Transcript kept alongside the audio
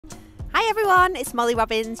Hi everyone, it's Molly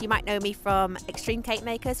Robbins. You might know me from Extreme Cake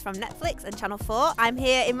Makers from Netflix and Channel 4. I'm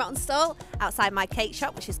here in Rawtenstall outside my cake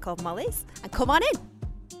shop, which is called Molly's, and come on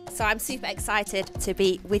in. So I'm super excited to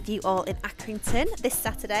be with you all in Accrington this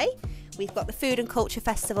Saturday. We've got the Food and Culture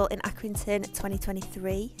Festival in Accrington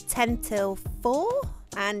 2023, 10 till 4.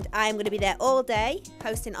 And I'm going to be there all day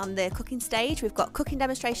hosting on the cooking stage. We've got cooking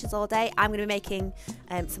demonstrations all day. I'm going to be making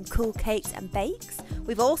some cool cakes and bakes.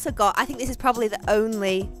 We've also got, I think this is probably the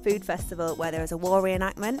only food festival where there is a war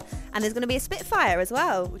reenactment, and there's going to be a Spitfire as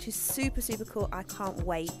well, which is super cool. I can't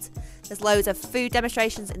wait. There's loads of food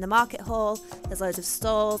demonstrations in the market hall. There's loads of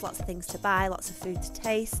stalls, lots of things to buy, lots of food to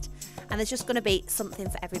taste, and there's just going to be something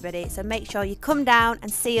for everybody. So make sure you come down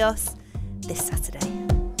and see us this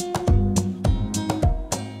Saturday.